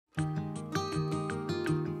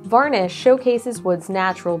Varnish showcases wood's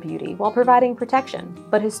natural beauty while providing protection,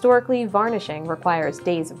 but historically, varnishing requires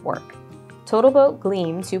days of work. TotalBoat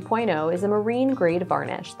Gleam 2.0 is a marine-grade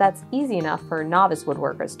varnish that's easy enough for novice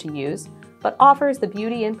woodworkers to use, but offers the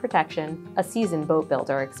beauty and protection a seasoned boat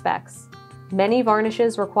builder expects. Many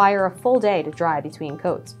varnishes require a full day to dry between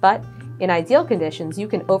coats, but in ideal conditions, you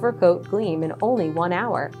can overcoat Gleam in only 1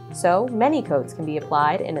 hour, so many coats can be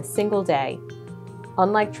applied in a single day.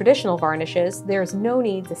 Unlike traditional varnishes, there's no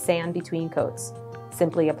need to sand between coats.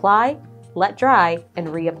 Simply apply, let dry, and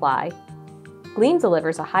reapply. Gleam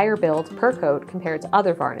delivers a higher build per coat compared to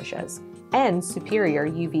other varnishes, and superior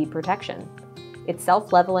UV protection. It's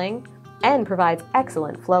self-leveling and provides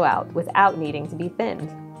excellent flow-out without needing to be thinned.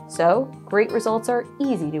 So, great results are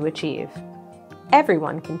easy to achieve.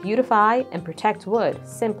 Everyone can beautify and protect wood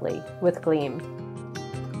simply with Gleam.